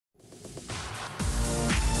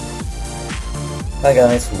Hi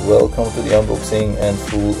guys, welcome to the unboxing and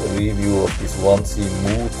full review of this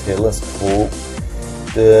YUANZIMOO telescope.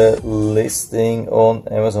 The listing on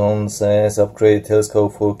Amazon says upgraded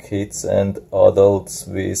telescope for kids and adults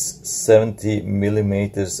with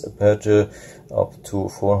 70mm aperture up to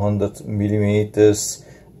 400mm,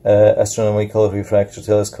 astronomical refractor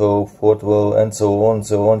telescope, portable, and so on.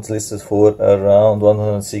 It's listed for around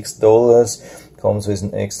 $106. Comes with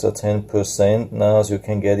an extra 10% now, so you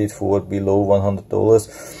can get it for below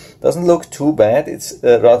 $100. Doesn't look too bad. It's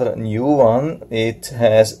rather a new one. It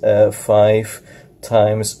has a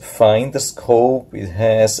 5x finder scope. It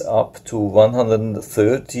has up to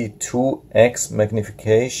 132x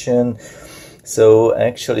magnification. So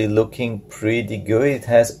actually looking pretty good. It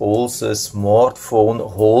has also a smartphone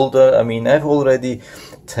holder. I mean, I've already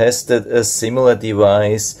tested a similar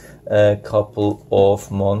device a couple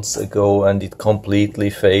of months ago and it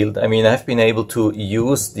completely failed. I mean, I've been able to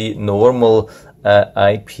use the normal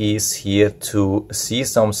eyepiece here to see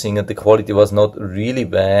something, and the quality was not really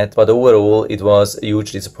bad, but overall it was a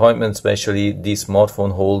huge disappointment. Especially the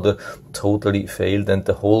smartphone holder totally failed, and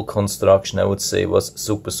the whole construction, I would say, was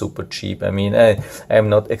super cheap. I mean, I am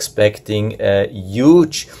not expecting a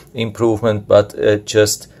huge improvement, but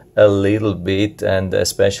just a little bit, and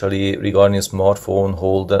especially regarding a smartphone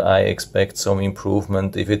holder, I expect some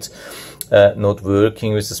improvement. If it's not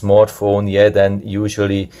working with the smartphone, yeah, then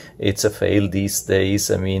usually it's a fail these days.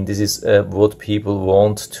 I mean, this is what people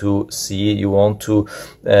want to see. You want to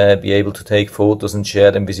be able to take photos and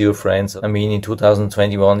share them with your friends. I mean, in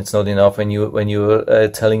 2021, it's not enough when you're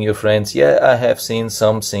telling your friends, yeah, I have seen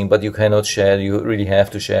something, but you cannot share. You really have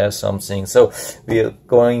to share something. So we are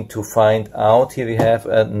going to find out. Here we have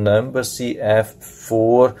a number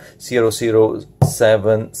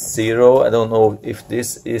CF40070. I don't know if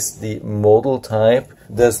this is the model type.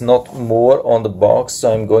 There's not more on the box,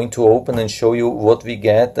 so I'm going to open and show you what we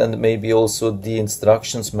get, and maybe also the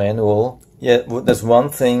instructions manual. Yeah, there's one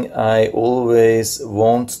thing I always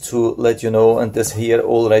want to let you know, and this here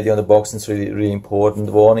already on the box. It's really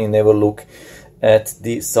important. Warning: never look at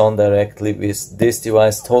the sun directly with this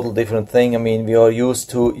device. Total different thing. I mean, we are used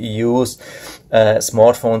to use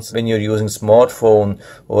smartphones. When you're using smartphone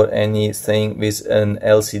or anything with an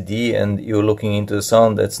LCD and you're looking into the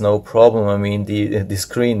sun, that's no problem. I mean, the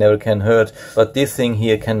screen never can hurt, but this thing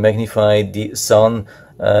here can magnify the sun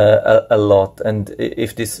a lot, and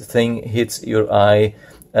if this thing hits your eye,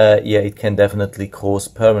 yeah, it can definitely cause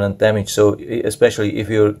permanent damage. So especially if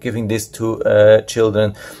you're giving this to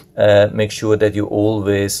children, make sure that you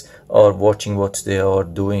always are watching what they are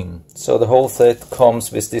doing. So the whole set comes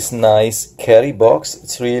with this nice carry box.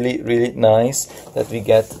 It's really nice that we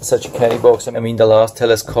get such a carry box. I mean, the last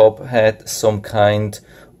telescope had some kind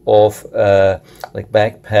of like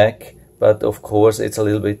backpack, but of course it's a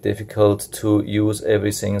little bit difficult to use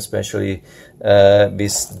everything, especially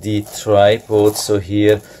with the tripod. So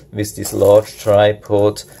here with this large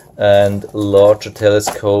tripod and larger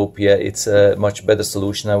telescope, yeah, it's a much better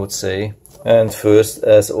solution, I would say. And first,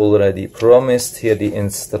 as already promised, here the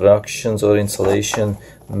instructions or installation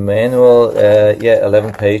manual. Yeah,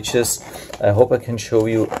 11 pages. I hope I can show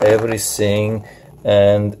you everything,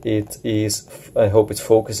 and it is, I hope it's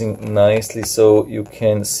focusing nicely so you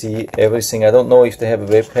can see everything. I don't know if they have a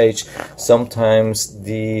web page. Sometimes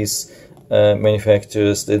these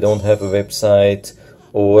manufacturers, they don't have a website,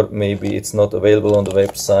 or maybe it's not available on the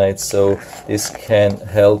website. So this can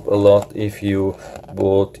help a lot if you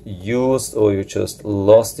bought used, or you just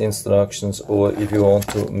lost the instructions, or if you want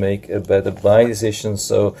to make a better buy decision.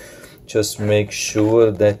 So just make sure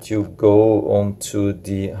that you go onto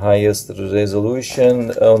the highest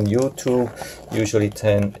resolution on YouTube, usually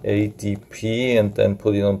 1080p, and then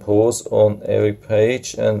put it on pause on every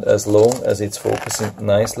page, and as long as it's focusing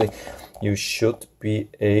nicely, you should be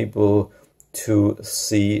able to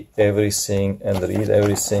see everything and read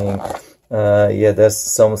everything. Yeah, that's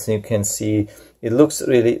something you can see. It looks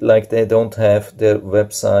really like they don't have their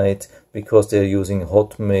website because they're using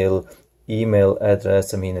Hotmail email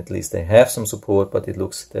address. I mean, at least they have some support, but it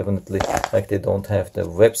looks definitely like they don't have their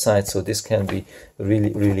website. So this can be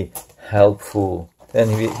really helpful. Then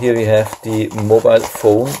here we have the mobile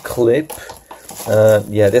phone clip.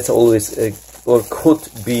 Yeah, that's always or could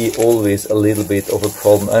be always a little bit of a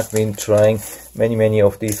problem. I've been trying many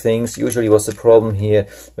of these things. Usually what's the problem here,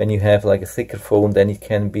 when you have like a thicker phone, then it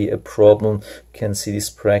can be a problem. You can see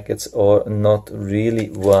these brackets are not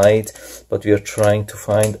really wide, but we are trying to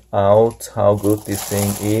find out how good this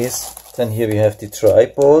thing is. Then here we have the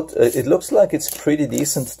tripod. It looks like it's a pretty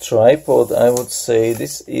decent tripod. I would say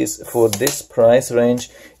this is, for this price range,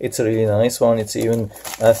 it's a really nice one. It's even,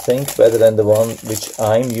 I think, better than the one which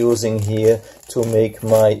I'm using here to make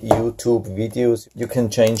my YouTube videos. You can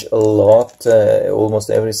change a lot. Almost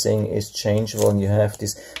everything is changeable, and you have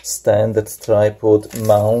this standard tripod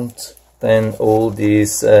mount. Then all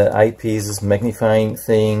these eyepieces, magnifying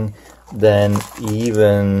thing. Then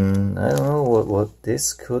even, I don't know what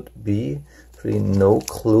this could be, really no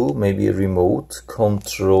clue, maybe a remote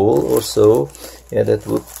control or so. Yeah, that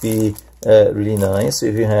would be really nice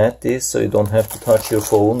if you had this, so you don't have to touch your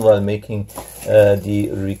phone while making the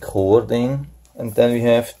recording. And then we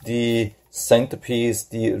have the centerpiece,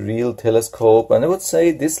 the real telescope, and I would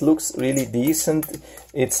say this looks really decent.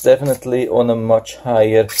 It's definitely on a much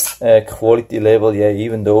higher quality level, yeah,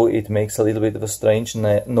 even though it makes a little bit of a strange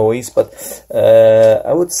noise, but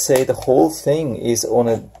I would say the whole thing is on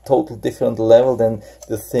a total different level than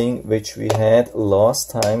the thing which we had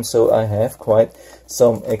last time, so I have quite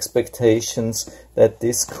some expectations that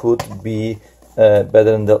this could be better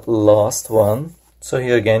than the last one. So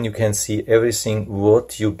here again you can see everything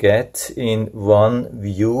what you get in one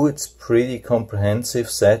view. It's pretty comprehensive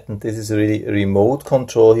set, and this is really remote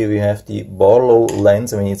control. Here we have the Barlow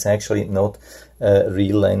lens. I mean, it's actually not a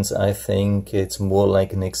real lens. I think it's more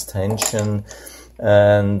like an extension.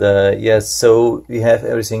 And yes, so we have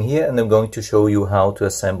everything here, and I'm going to show you how to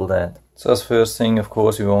assemble that. So as first thing, of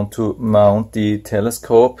course, we want to mount the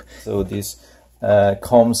telescope. So this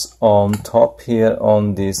comes on top here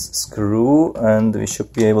on this screw, and we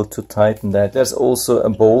should be able to tighten that. There's also a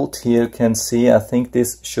bolt here, you can see. I think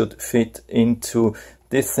this should fit into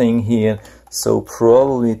this thing here, so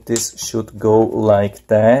probably this should go like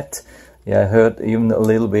that. Yeah, I heard even a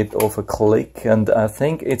little bit of a click, and I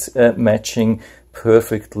think it's matching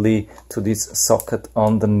perfectly to this socket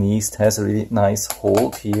underneath. It has a really nice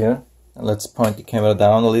hold here. Let's point the camera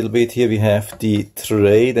down a little bit. Here we have the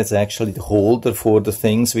tray. That's actually the holder for the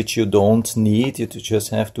things which you don't need. You just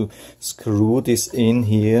have to screw this in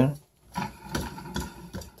here.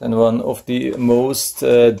 Then one of the most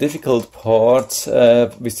difficult parts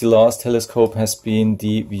with the last telescope has been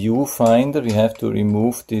the viewfinder. We have to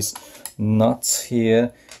remove these nuts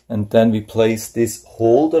here, and then we place this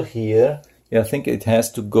holder here. Yeah, I think it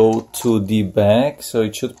has to go to the back, so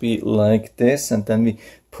it should be like this, and then we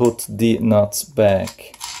put the nuts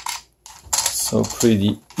back. So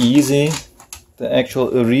pretty easy. The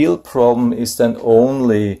actual real problem is then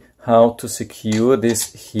only how to secure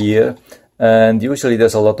this here, and usually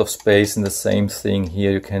there's a lot of space in the same thing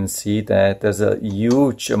here. You can see that there's a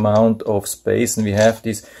huge amount of space, and we have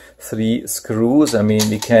these 3 screws. I mean,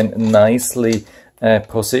 we can nicely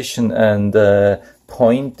position and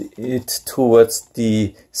point it towards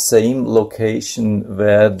the same location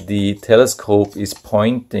where the telescope is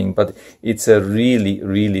pointing, but it's a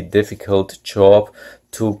really difficult job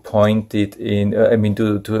to point it in, I mean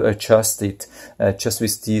to adjust it just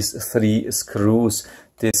with these 3 screws.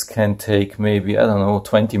 This can take maybe, I don't know,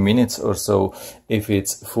 20 minutes or so if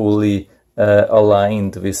it's fully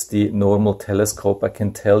aligned with the normal telescope. I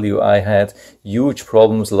can tell you I had huge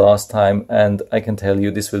problems last time, and I can tell you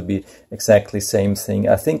this will be exactly same thing.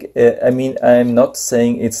 I think, I mean, I'm not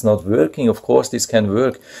saying it's not working. Of course this can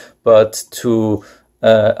work, but to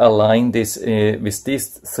align this with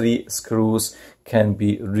these 3 screws can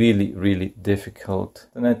be really difficult.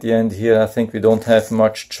 And at the end here, I think we don't have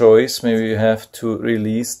much choice. Maybe we have to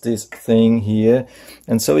release this thing here,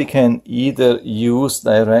 and so we can either use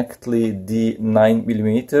directly the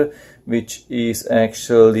 9mm, which is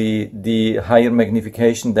actually the higher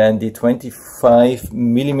magnification than the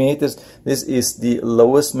 25mm. This is the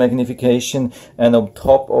lowest magnification, and on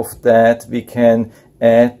top of that we can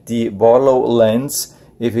add the Barlow lens.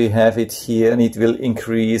 If we have it here, and it will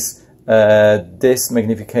increase this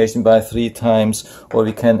magnification by 3 times, or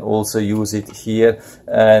we can also use it here.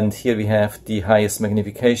 And here we have the highest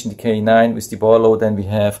magnification, the K9 with the Barlow. Then we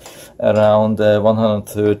have around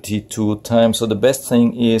 132 times. So the best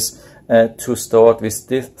thing is to start with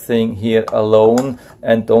this thing here alone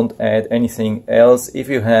and don't add anything else. If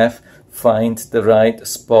you have find the right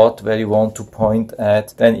spot where you want to point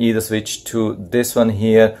at, then either switch to this one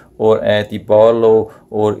here or add the Barlow,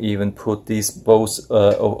 or even put these both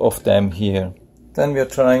of them here. Then we are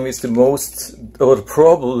trying with the most, or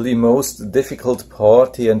probably most difficult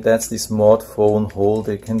part here, and that's the smartphone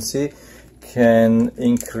holder. You can see can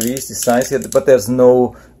increase the size here, but there's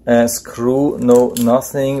no screw, no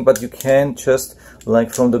nothing, but you can just,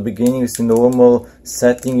 like from the beginning with the normal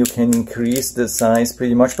setting, you can increase the size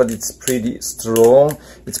pretty much, but it's pretty strong.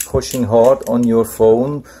 It's pushing hard on your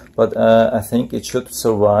phone, but I think it should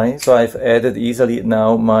survive. So I've added easily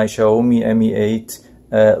now my Xiaomi Mi 8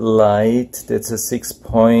 Lite. That's a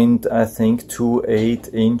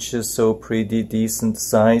 6.28 inches, so pretty decent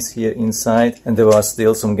size here inside, and there was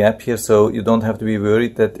still some gap here, so you don't have to be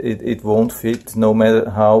worried that it won't fit no matter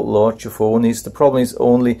how large your phone is. The problem is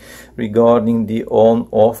only regarding the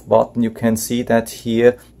on-off button. You can see that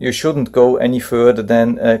here you shouldn't go any further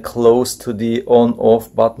than close to the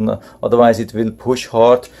on-off button, otherwise it will push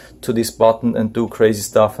hard to this button and do crazy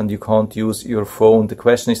stuff and you can't use your phone. The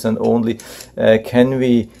question is then only, can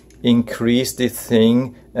we increase the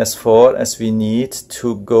thing as far as we need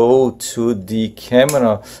to go to the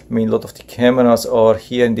camera? I mean, a lot of the cameras are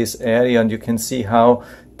here in this area and you can see how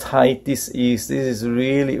tight this is. This is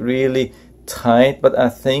really tight, but I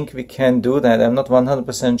think we can do that. I'm not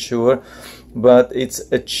 100% sure, but it's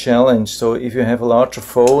a challenge. So if you have a larger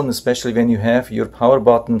phone, especially when you have your power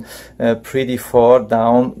button pretty far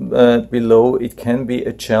down below, it can be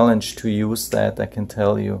a challenge to use that, I can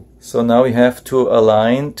tell you. So now we have to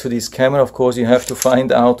align to this camera. Of course, you have to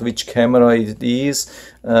find out which camera it is.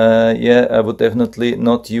 Yeah, I would definitely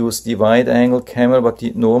not use the wide angle camera, but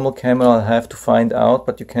the normal camera I'll have to find out,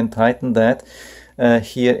 but you can tighten that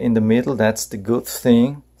here in the middle. That's the good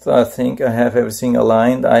thing. So I think I have everything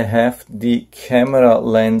aligned. I have the camera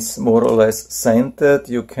lens more or less centered.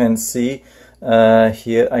 You can see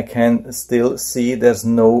here I can still see there's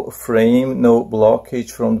no frame, no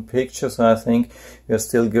blockage from the picture. So I think we're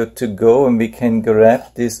still good to go and we can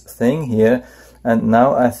grab this thing here. And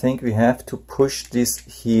now I think we have to push this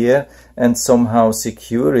here and somehow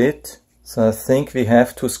secure it. So I think we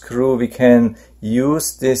have to screw, we can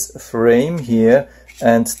use this frame here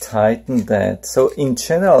and tighten that. So in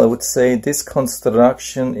general, I would say this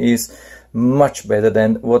construction is much better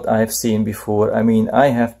than what I've seen before. I mean, I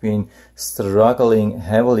have been struggling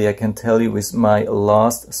heavily, I can tell you, with my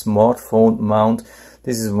last smartphone mount.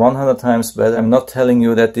 This is 100 times better. I'm not telling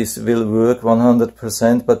you that this will work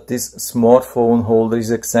 100%, but this smartphone holder is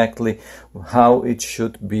exactly how it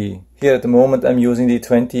should be. Here at the moment I'm using the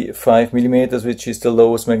 25mm, which is the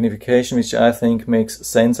lowest magnification, which I think makes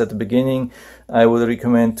sense at the beginning. I would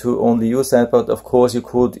recommend to only use that, but of course you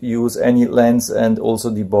could use any lens and also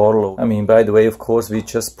the Barlow. I mean, by the way, of course we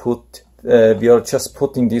are just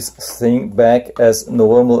putting this thing back as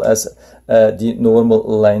normal as the normal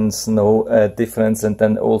lens, no difference, and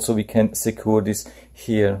then also we can secure this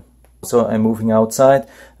here. So I'm moving outside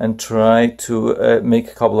and try to make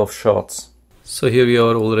a couple of shots. So here we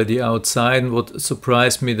are already outside, and what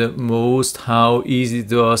surprised me the most, how easy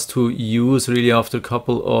it was to use really after a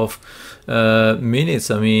couple of minutes.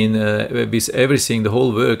 I mean, with everything, the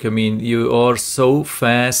whole work, I mean, you are so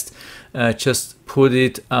fast. Just put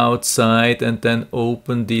it outside and then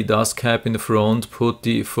open the dust cap in the front, put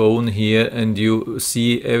the phone here, and you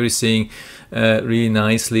see everything really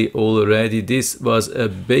nicely already. This was a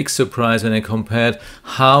big surprise when I compared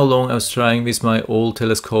how long I was trying with my old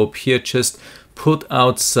telescope. Here just put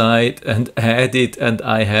outside and add it, and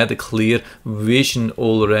I had a clear vision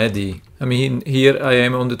already. I mean, here I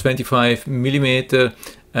am on the 25mm,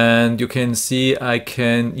 and you can see I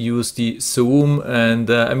can use the zoom, and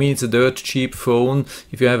I mean, it's a dirt cheap phone.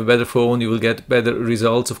 If you have a better phone you will get better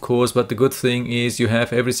results, of course, but the good thing is you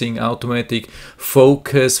have everything automatic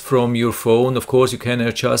focus from your phone. Of course you can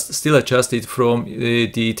still adjust it from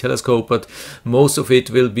the telescope, but most of it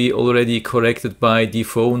will be already corrected by the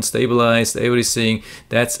phone, stabilized everything.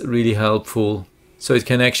 That's really helpful. So it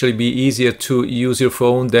can actually be easier to use your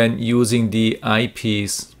phone than using the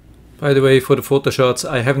eyepiece. By the way, for the photo shots,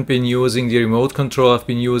 I haven't been using the remote control. I've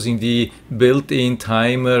been using the built-in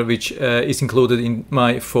timer, which is included in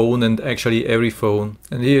my phone and actually every phone.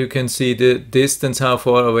 And here you can see the distance, how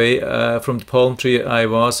far away from the palm tree I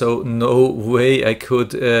was. So no way I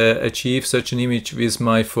could achieve such an image with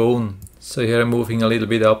my phone. So here I'm moving a little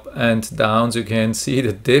bit up and down, so you can see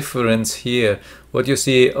the difference here. What you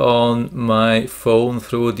see on my phone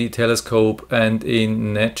through the telescope and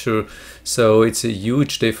in nature. So it's a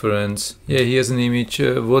huge difference. Yeah, here's an image.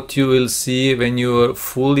 What you will see when you're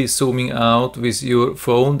fully zooming out with your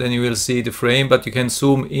phone, then you will see the frame, but you can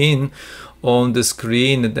zoom in on the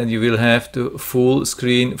screen and then you will have the full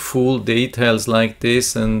screen, full details like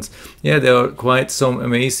this. And yeah, there are quite some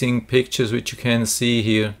amazing pictures which you can see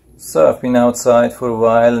here. So I've been outside for a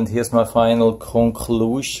while, and here's my final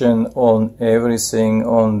conclusion on everything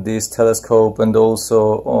on this telescope and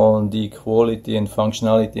also on the quality and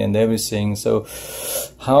functionality and everything. So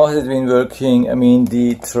how has it been working? I mean,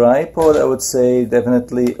 the tripod, I would say,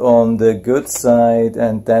 definitely on the good side,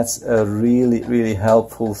 and that's a really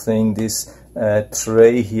helpful thing, this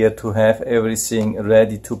tray here, to have everything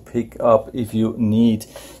ready to pick up if you need.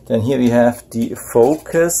 Then here we have the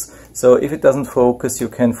focus. So if it doesn't focus, you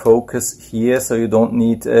can focus here, so you don't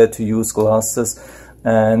need to use glasses.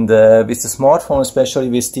 And with the smartphone, especially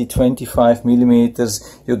with the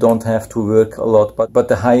 25mm, you don't have to work a lot. But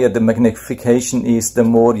the higher the magnification is, the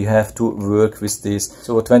more you have to work with this.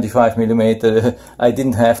 So a 25mm, I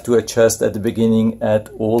didn't have to adjust at the beginning at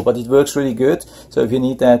all, but it works really good. So if you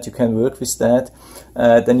need that, you can work with that.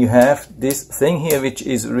 Then you have this thing here, which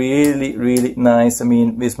is really nice. I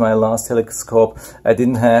mean, with my last telescope, I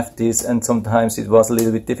didn't have this, and sometimes it was a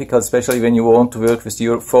little bit difficult, especially when you want to work with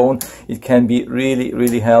your phone. It can be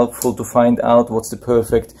really helpful to find out what's the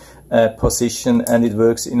perfect position, and it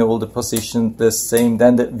works in all the positions the same.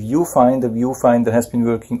 Then the viewfinder has been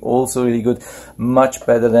working also really good, much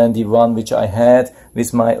better than the one which I had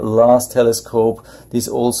with my last telescope. This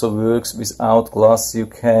also works without glasses. You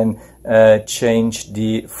can change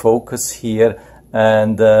the focus here,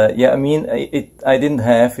 and yeah, I mean, I didn't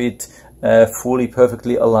have it fully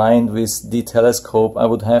perfectly aligned with the telescope. I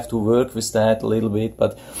would have to work with that a little bit,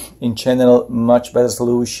 but in general, much better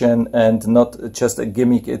solution and not just a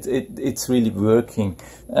gimmick. It's really working.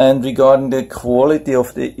 And regarding the quality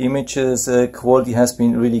of the images, quality has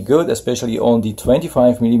been really good, especially on the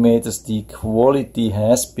 25mm. The quality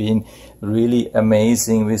has been really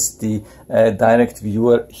amazing with the direct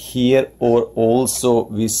viewer here, or also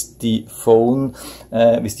with the phone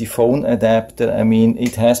adapter. I mean,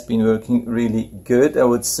 it has been working really good. I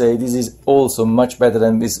would say this is also much better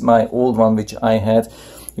than with my old one which I had.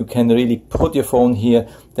 You can really put your phone here,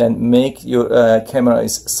 then make your camera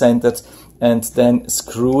is centered, and then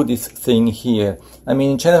screw this thing here. I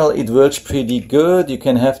mean, in general, it works pretty good. You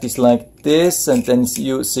can have this like this, and then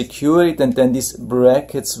you secure it, and then these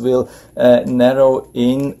brackets will narrow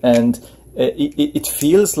in, and it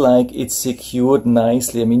feels like it's secured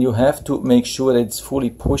nicely. I mean, you have to make sure that it's fully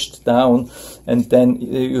pushed down, and then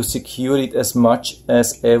you secure it as much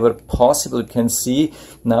as ever possible. You can see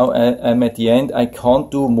now I'm at the end. I can't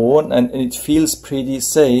do more, and it feels pretty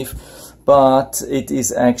safe. But it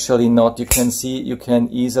is actually not. You can see, you can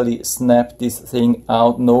easily snap this thing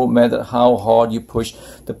out no matter how hard you push.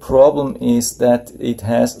 The problem is that it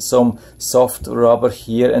has some soft rubber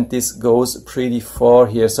here, and this goes pretty far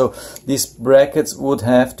here. So these brackets would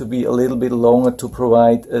have to be a little bit longer to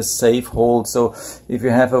provide a safe hold. So if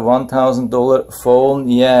you have a $1,000 phone,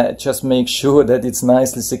 yeah, just make sure that it's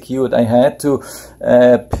nicely secured. I had to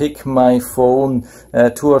pick my phone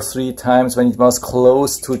 2 or 3 times when it was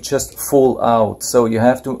close to just fall out. So you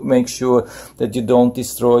have to make sure that you don't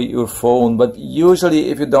destroy your phone. But usually,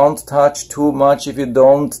 if you don't touch too much, if you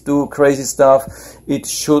don't do crazy stuff, it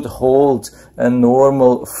should hold a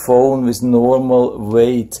normal phone with normal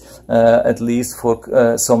weight, at least for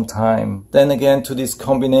some time. Then again, to these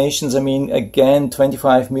combinations, I mean, again,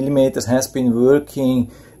 25mm has been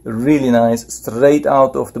working really nice straight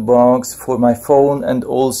out of the box for my phone, and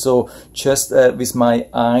also just with my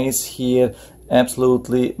eyes here.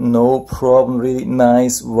 Absolutely no problem, really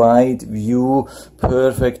nice wide view,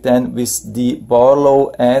 perfect. Then with the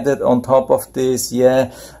Barlow added on top of this,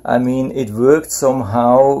 yeah, I mean, it worked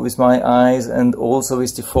somehow with my eyes and also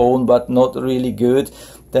with the phone, but not really good.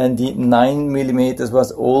 Then the 9mm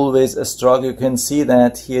was always a struggle. You can see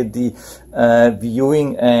that here the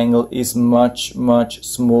viewing angle is much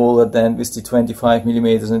smaller than with the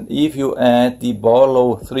 25mm, and if you add the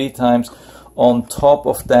Barlow 3 times on top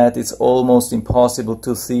of that, it's almost impossible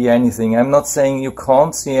to see anything. I'm not saying you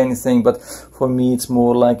can't see anything, but for me it's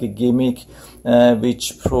more like a gimmick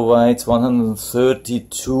which provides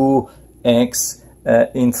 132x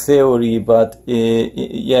in theory, but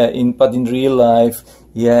yeah, in real life,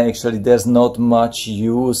 yeah, actually there's not much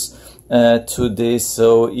use to this.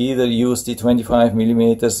 So either use the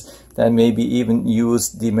 25mm, then maybe even use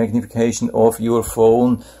the magnification of your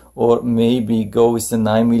phone, or maybe go with the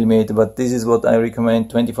 9mm, but this is what I recommend.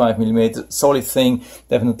 25mm, solid thing,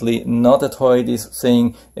 definitely not a toy, this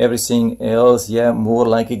thing. Everything else, yeah, more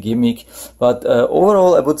like a gimmick. But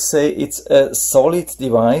overall, I would say it's a solid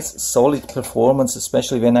device, solid performance,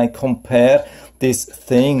 especially when I compare this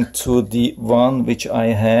thing to the one which I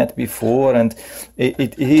had before, and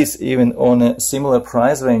it is even on a similar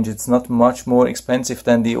price range. It's not much more expensive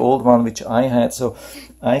than the old one which I had, so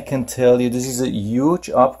I can tell you this is a huge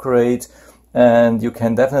upgrade and you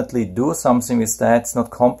can definitely do something with that. It's not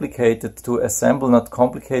complicated to assemble, not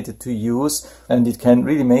complicated to use, and it can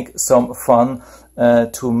really make some fun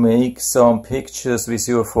to make some pictures with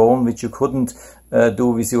your phone, which you couldn't do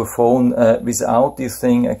with your phone without this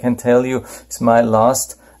thing. I can tell you, it's my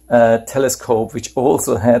last telescope, which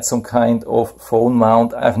also had some kind of phone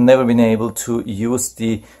mount. I've never been able to use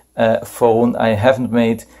the phone. I haven't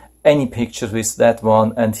made any pictures with that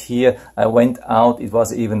one, and here I went out, it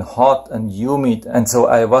was even hot and humid, and so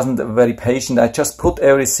I wasn't very patient. I just put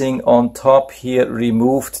everything on top here,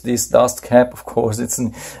 removed this dust cap, of course it's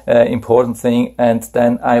an important thing, and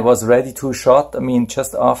then I was ready to shot. I mean,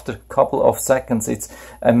 just after a couple of seconds. It's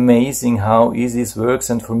amazing how easy this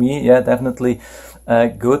works, and for me, yeah, definitely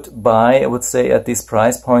good buy, I would say, at this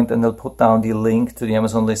price point. And I'll put down the link to the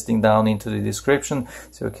Amazon listing down into the description,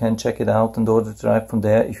 so you can check it out and order it right from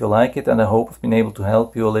there if you like it. And I hope I've been able to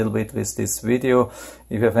help you a little bit with this video.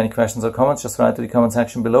 If you have any questions or comments, just write to the comment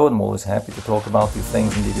section below. I'm always happy to talk about these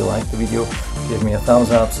things. And if you like the video, give me a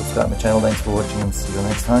thumbs up, subscribe to my channel. Thanks for watching, and see you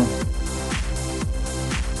next time.